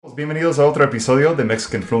Bienvenidos a otro episodio de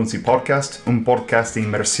Mexican Fluency Podcast, un podcast de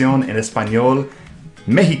inmersión en español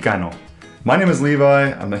mexicano. My name is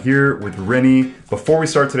Levi. I'm here with Rennie. Before we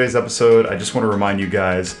start today's episode, I just want to remind you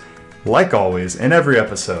guys, like always, in every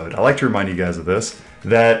episode, I like to remind you guys of this,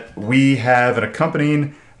 that we have an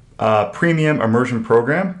accompanying premium immersion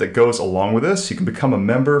program that goes along with this. You can become a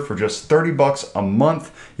member for just $30 a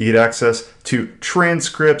month. You get access to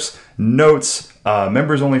transcripts, notes,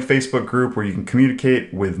 members only Facebook group where you can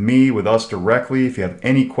communicate with me, with us directly. If you have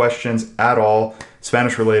any questions at all,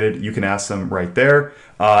 Spanish related, you can ask them right there.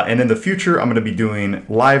 And in the future, I'm going to be doing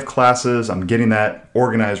live classes. I'm getting that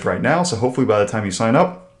organized right now. So hopefully by the time you sign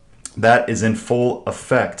up, that is in full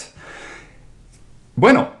effect.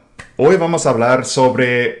 Bueno, hoy vamos a hablar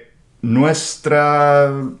sobre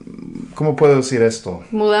nuestra, ¿cómo puedo decir esto?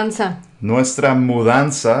 Mudanza. Nuestra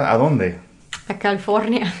mudanza, ¿a dónde? A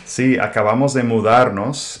California. Sí, acabamos de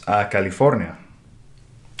mudarnos a California.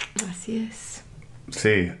 Así es.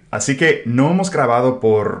 Sí, así que no hemos grabado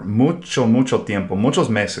por mucho tiempo, muchos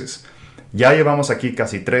meses. Ya llevamos aquí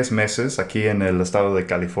casi 3 meses, aquí en el estado de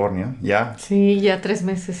California, ¿ya? Sí, ya 3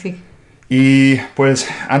 meses, sí. Y pues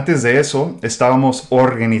antes de eso estábamos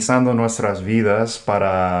organizando nuestras vidas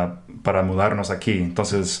para mudarnos aquí.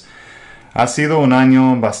 Entonces ha sido un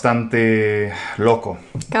año bastante loco.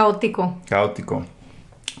 Caótico.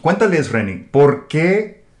 Cuéntales, Renny, ¿por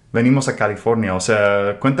qué venimos a California? O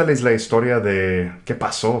sea, cuéntales la historia de qué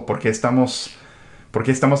pasó, por qué estamos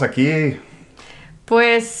aquí.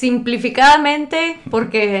 Pues simplificadamente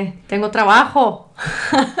porque tengo trabajo,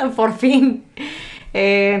 por fin.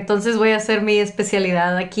 Entonces voy a hacer mi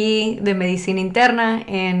especialidad aquí de medicina interna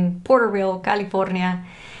en Porterville, California.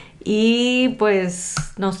 Y pues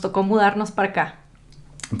nos tocó mudarnos para acá.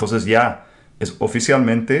 Entonces ya es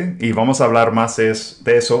oficialmente, y vamos a hablar más de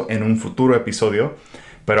eso en un futuro episodio,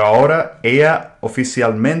 pero ahora ella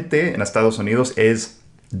oficialmente en Estados Unidos es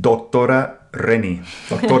Doctora Renny,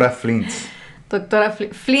 Doctora Flint. Doctora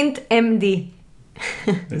Flint, MD.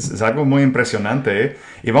 Es algo muy impresionante, ¿eh?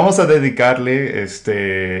 Y vamos a dedicarle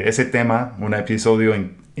ese tema, un episodio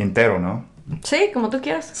entero, ¿no? Sí, como tú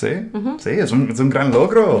quieras. Sí, sí, es un gran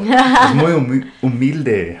logro. Es muy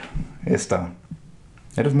humilde esta.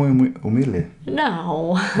 Eres muy humilde.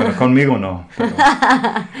 No. Bueno, conmigo no.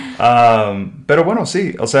 Pero bueno,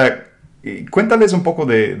 sí. O sea, cuéntales un poco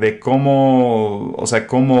de cómo, o sea,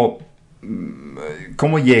 cómo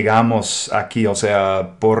llegamos aquí. O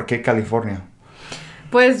sea, ¿por qué California?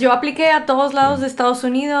 Pues yo apliqué a todos lados de Estados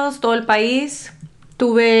Unidos, todo el país.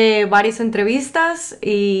 Tuve varias entrevistas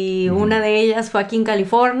y una de ellas fue aquí en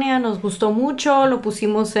California. Nos gustó mucho, lo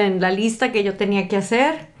pusimos en la lista que yo tenía que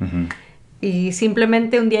hacer. Y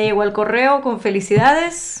simplemente un día llegó el correo con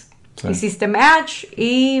felicidades. Sí. Hiciste match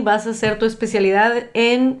y vas a hacer tu especialidad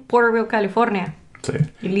en Porterville, California. Sí.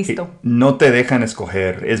 Y listo. Y no te dejan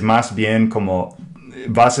escoger, es más bien como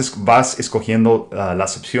vas escogiendo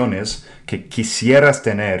las opciones que quisieras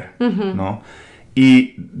tener, ¿no?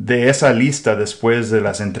 Y de esa lista, después de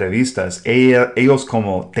las entrevistas, ellos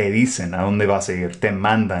como te dicen a dónde vas a ir, te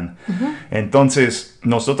mandan. Entonces,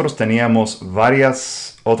 nosotros teníamos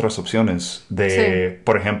varias otras opciones de,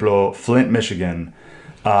 por ejemplo, Flint, Michigan,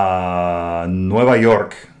 Nueva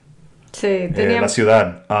York, la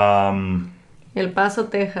ciudad, El Paso,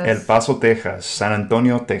 Texas, San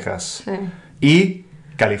Antonio, Texas, sí. Y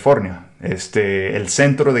California. El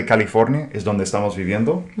centro de California es donde estamos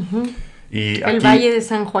viviendo. Y el Valle de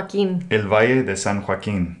San Joaquín. El Valle de San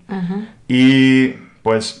Joaquín. Y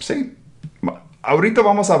pues sí, ahorita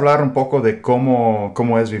vamos a hablar un poco de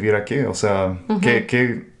cómo es vivir aquí. O sea,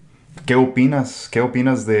 ¿qué opinas? ¿Qué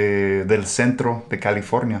opinas del centro de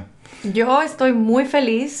California? Yo estoy muy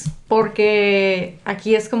feliz porque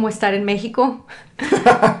aquí es como estar en México.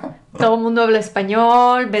 Todo el mundo habla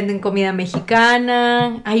español, venden comida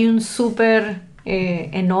mexicana, hay un súper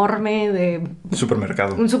enorme de...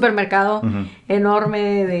 Supermercado. Un supermercado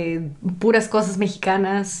enorme de puras cosas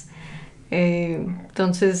mexicanas.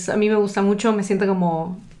 Entonces a mí me gusta mucho, me siento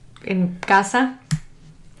como en casa.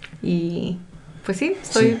 Y pues sí,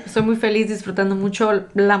 estoy muy feliz, disfrutando mucho.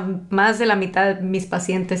 Más de la mitad de mis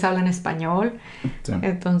pacientes hablan español. Sí.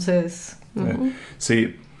 Entonces...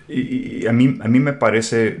 Sí, y a mí me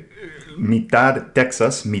parece mitad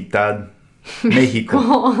Texas, mitad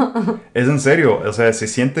México. Es en serio, o sea, se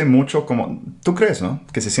siente mucho como... ¿Tú crees, no?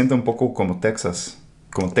 Que se siente un poco como Texas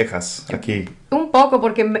aquí. Un poco,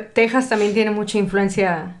 porque Texas también tiene mucha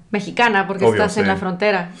influencia mexicana, porque obvio, estás en la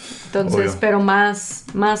frontera. Entonces, obvio. Pero más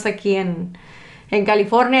aquí en en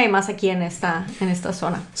California y más aquí en esta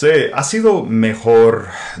zona. Sí, ha sido mejor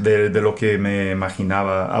de lo que me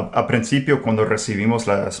imaginaba. A principio, cuando recibimos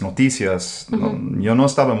las noticias, yo no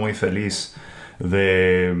estaba muy feliz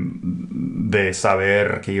de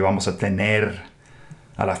saber que íbamos a tener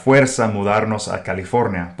a la fuerza mudarnos a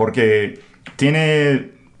California, porque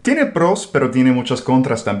tiene pros, pero tiene muchos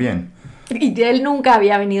contras también. Y él nunca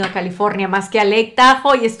había venido a California, más que a Lake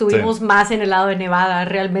Tahoe, y estuvimos más en el lado de Nevada.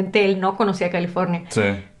 Realmente él no conocía California. Sí.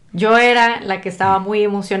 Yo era la que estaba muy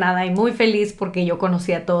emocionada y muy feliz porque yo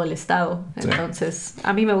conocía todo el estado. Entonces,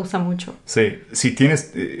 a mí me gusta mucho. Sí, si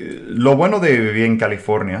tienes... lo bueno de vivir en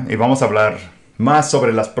California, y vamos a hablar más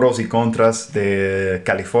sobre las pros y contras de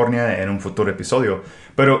California en un futuro episodio,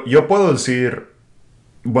 pero yo puedo decir,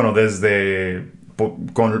 bueno,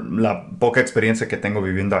 con la poca experiencia que tengo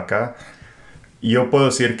viviendo acá, yo puedo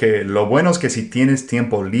decir que lo bueno es que si tienes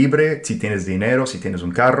tiempo libre, si tienes dinero, si tienes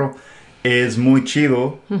un carro, es muy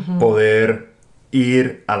chido poder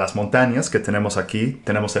ir a las montañas que tenemos aquí.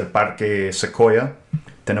 Tenemos el Parque Sequoia,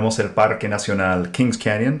 tenemos el Parque Nacional Kings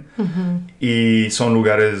Canyon, y son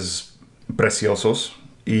lugares preciosos.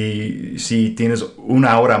 Y si tienes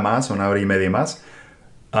una hora y media más,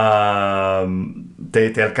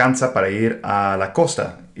 te alcanza para ir a la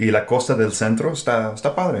costa. Y la costa del centro está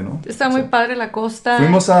padre, ¿no? Está muy padre la costa.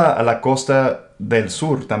 Fuimos a la costa del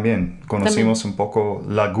sur también. Conocimos un poco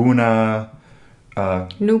Laguna.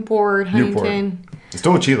 Newport, Huntington.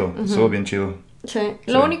 Estuvo chido, estuvo bien chido. Sí.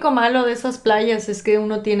 Lo único malo de esas playas es que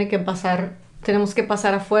uno tenemos que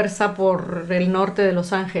pasar a fuerza por el norte de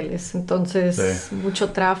Los Ángeles. Entonces,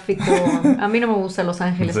 mucho tráfico. A mí no me gusta Los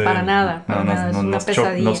Ángeles para nada. Es una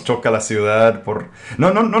pesadilla. Nos choca la ciudad.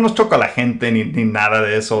 No nos choca la gente ni nada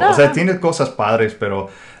de eso. O sea, tiene cosas padres, pero...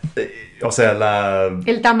 o sea,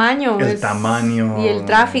 el tamaño. Y el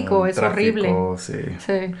tráfico es horrible. Sí.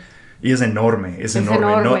 Y es enorme. Es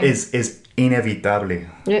enorme. No, es inevitable.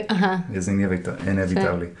 Es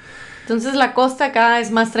inevitable. Sí. Entonces la costa acá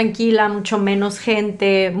es más tranquila, mucho menos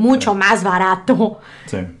gente, mucho más barato.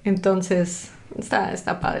 Sí. Entonces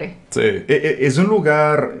está padre. Sí. Es un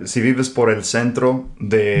lugar, si vives por el centro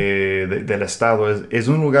del estado, es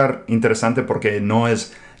un lugar interesante porque no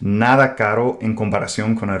es nada caro en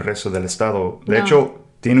comparación con el resto del estado. De hecho,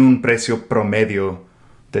 tiene un precio promedio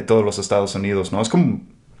de todos los Estados Unidos, ¿no? Es como...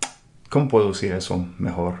 ¿Cómo puedo decir eso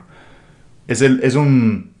mejor?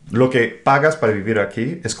 Lo que pagas para vivir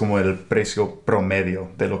aquí es como el precio promedio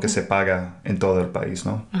de lo que se paga en todo el país,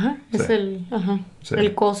 ¿no? Es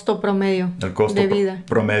el costo promedio de vida.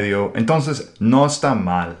 Promedio. Entonces, no está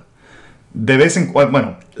mal. De vez en cuando,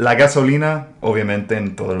 bueno, la gasolina, obviamente,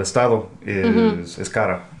 en todo el estado es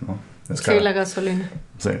cara, ¿no? Es cara. Sí, la gasolina.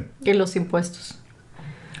 Sí. Y los impuestos.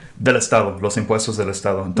 Del estado, los impuestos del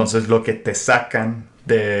estado. Entonces, lo que te sacan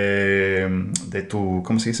de tu,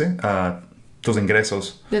 ¿cómo se dice? Tus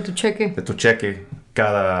ingresos. De tu cheque. De tu cheque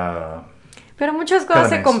cada... Pero muchas cosas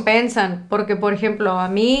se compensan, porque, por ejemplo, a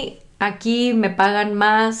mí aquí me pagan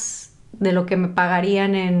más de lo que me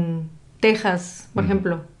pagarían en Texas, por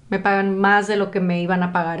ejemplo. Me pagan más de lo que me iban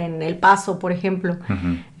a pagar en El Paso, por ejemplo.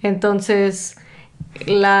 Entonces,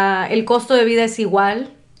 el costo de vida es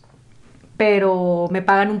igual, pero me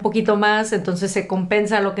pagan un poquito más, entonces se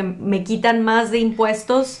compensa lo que me quitan más de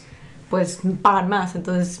impuestos, pues me pagan más.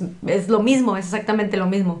 Entonces, es lo mismo, es exactamente lo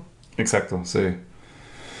mismo. Exacto, sí.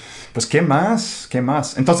 Pues, ¿qué más? ¿Qué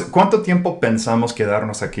más? Entonces, ¿cuánto tiempo pensamos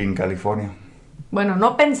quedarnos aquí en California? Bueno,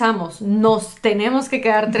 no pensamos. Nos tenemos que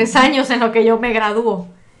quedar 3 años en lo que yo me gradúo.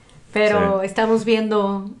 Pero estamos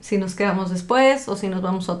viendo si nos quedamos después o si nos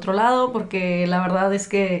vamos a otro lado, porque la verdad es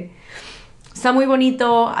que está muy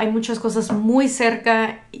bonito, hay muchas cosas muy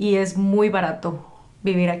cerca y es muy barato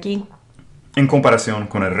vivir aquí. En comparación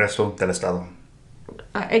con el resto del estado.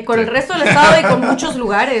 Con el resto del estado y con muchos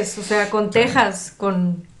lugares, o sea, con Texas,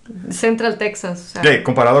 con Central Texas. O sea,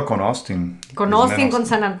 comparado con Austin. Con Austin, con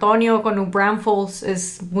San Antonio, con New Braunfels,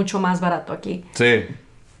 es mucho más barato aquí. Sí.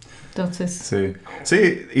 Entonces...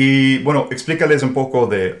 Sí, y bueno, explícales un poco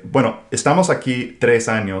bueno, estamos aquí 3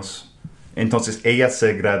 años, entonces ella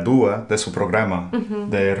se gradúa de su programa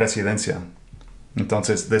de residencia.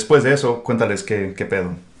 Entonces, después de eso, cuéntales qué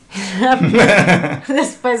pedo.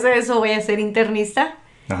 Después de eso voy a ser internista.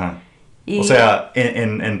 O sea,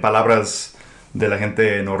 en palabras de la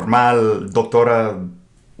gente normal, doctora...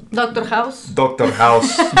 Doctor House. Doctor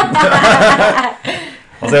House.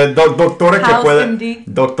 O sea, doctora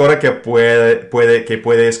que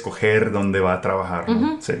puede escoger dónde va a trabajar,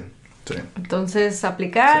 ¿no? Sí. Entonces,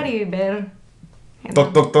 aplicar y ver.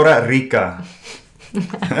 Doctora rica.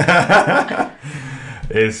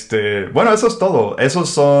 Bueno, eso es todo.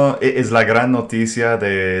 Es la gran noticia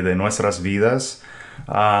de nuestras vidas.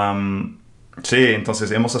 Sí,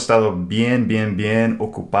 entonces hemos estado bien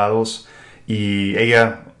ocupados y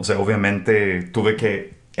ella, o sea, obviamente tuve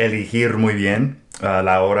que elegir muy bien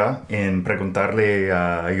la hora en preguntarle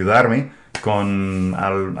a ayudarme con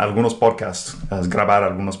algunos podcasts, a grabar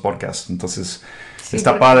algunos podcasts. Entonces, Sí,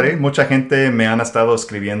 está porque... padre. Mucha gente me han estado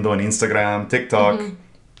escribiendo en Instagram, TikTok,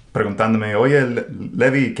 preguntándome, oye,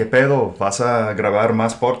 Levi, ¿qué pedo? ¿Vas a grabar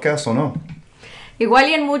más podcasts o no? Igual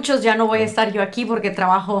y en muchos ya no voy a estar yo aquí porque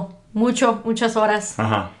trabajo muchas horas.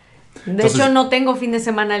 Ajá. De hecho, Entonces, no tengo fin de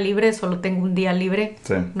semana libre, solo tengo un día libre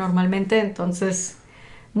sí. normalmente, entonces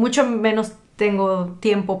mucho menos tengo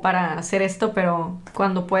tiempo para hacer esto, pero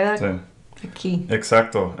cuando pueda, Sí. aquí.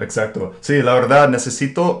 Exacto. Sí, la verdad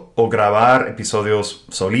necesito o grabar episodios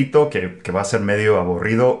solito, que va a ser medio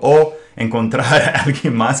aburrido, o encontrar a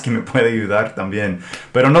alguien más que me pueda ayudar también.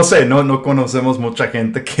 Pero no sé, no conocemos mucha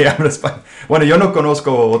gente que habla español. Bueno, yo no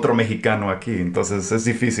conozco otro mexicano aquí, entonces es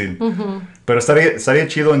difícil. Pero estaría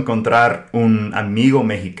chido encontrar un amigo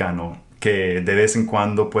mexicano que de vez en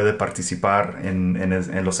cuando puede participar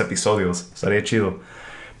en los episodios. Estaría chido.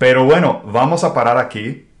 Pero bueno, vamos a parar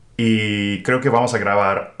aquí y creo que vamos a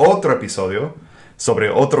grabar otro episodio sobre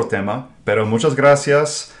otro tema. Pero muchas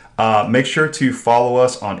gracias. Make sure to follow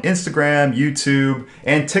us on Instagram, YouTube,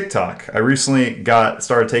 and TikTok. I recently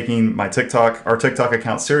started taking our TikTok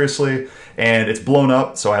account seriously, and it's blown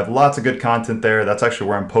up. So I have lots of good content there. That's actually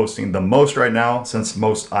where I'm posting the most right now, since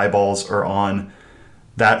most eyeballs are on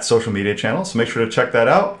that social media channel. So make sure to check that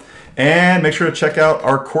out. And make sure to check out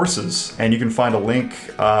our courses. And you can find a link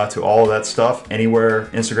to all of that stuff anywhere,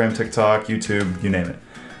 Instagram, TikTok, YouTube, you name it.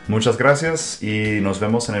 Muchas gracias y nos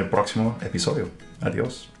vemos en el próximo episodio.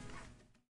 Adiós.